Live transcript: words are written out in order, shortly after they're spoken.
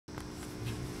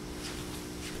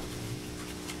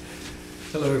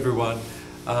Hello everyone.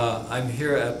 I'm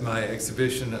here at my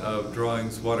exhibition of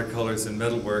drawings, watercolors, and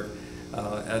metalwork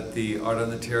at the Art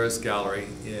on the Terrace Gallery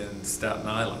in Staten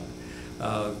Island.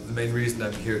 The main reason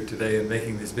I'm here today and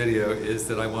making this video is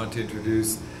that I want to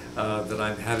introduce that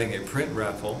I'm having a print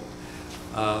raffle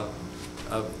of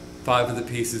 5 of the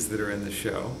pieces that are in the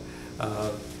show.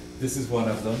 This is one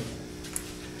of them.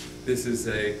 This is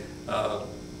a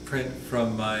print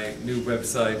from my new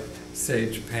website,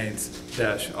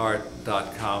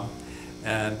 sagepaints-art.com,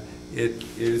 and it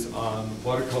is on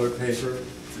watercolor paper.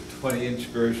 It's a 20-inch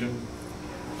version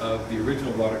of the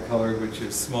original watercolor, which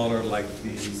is smaller, like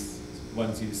these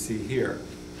ones you see here.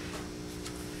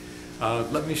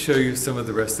 Let me show you some of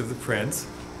the rest of the prints,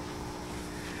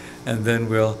 and then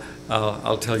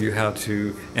I'll tell you how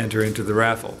to enter into the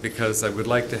raffle, because I would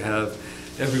like to have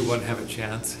everyone have a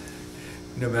chance,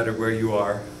 no matter where you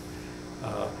are,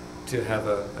 to have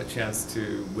a chance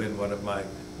to win one of my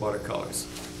watercolors.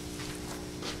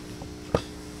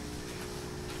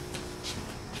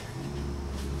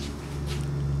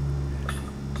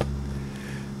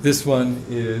 This one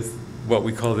is what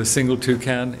we call the single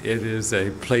toucan. It is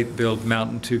a plate-built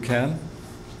mountain toucan.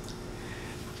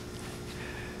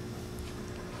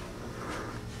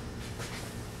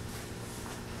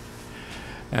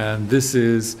 And this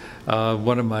is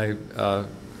one of my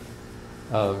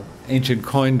ancient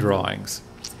coin drawings.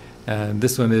 And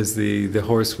this one is the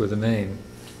horse with a mane.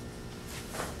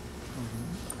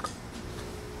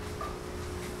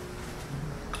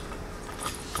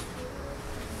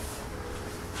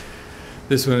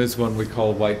 This one is one we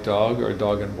call White Dog, or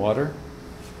Dog in Water.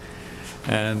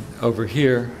 And over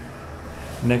here,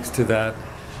 next to that,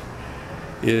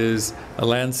 is a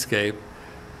landscape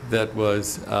that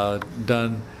was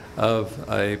done of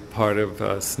a part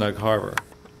of Snug Harbor.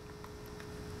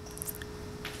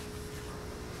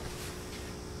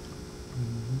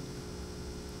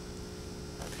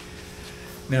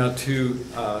 Now, to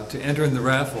enter in the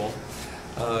raffle,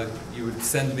 you would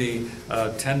send me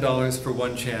 $10 for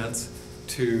one chance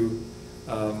to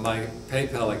my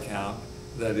PayPal account,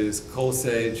 that is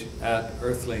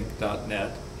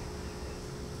colesage@earthlink.net.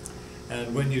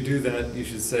 And when you do that, you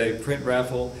should say print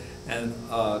raffle and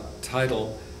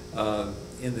title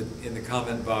in the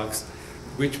comment box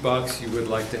which box you would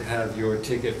like to have your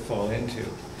ticket fall into.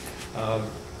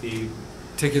 The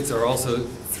tickets are also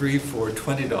 3 for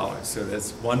 $20, so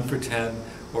that's 1 for 10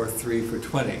 or 3 for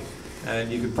 20.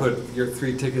 And you could put your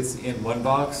 3 tickets in one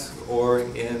box or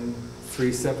in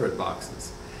 3 separate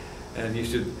boxes. And you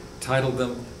should title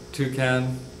them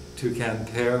Toucan, Toucan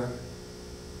Pair,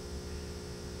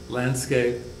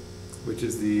 Landscape, which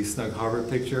is the Snug Harbor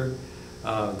picture,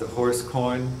 the horse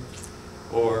coin,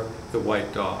 or the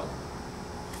white dog.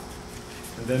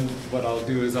 And then what I'll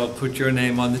do is I'll put your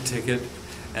name on the ticket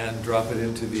and drop it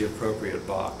into the appropriate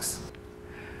box.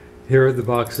 Here are the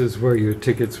boxes where your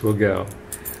tickets will go.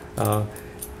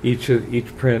 Each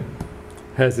print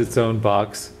has its own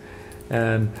box,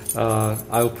 and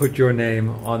I'll put your name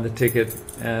on the ticket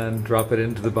and drop it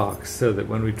into the box so that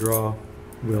when we draw,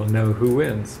 we'll know who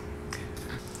wins.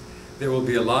 There will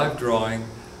be a live drawing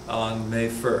on May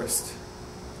 1st,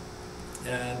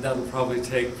 and that'll probably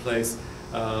take place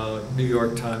New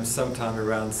York time sometime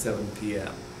around 7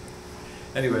 p.m.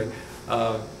 Anyway,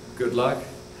 good luck.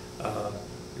 It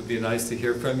would be nice to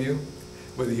hear from you,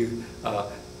 whether you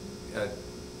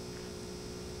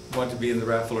want to be in the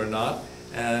raffle or not.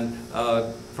 And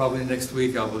probably next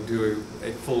week I will do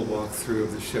a full walkthrough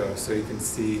of the show so you can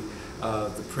see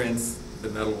the prints, the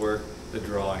metalwork, the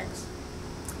drawings.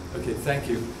 Okay, thank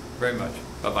you very much.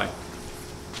 Bye-bye.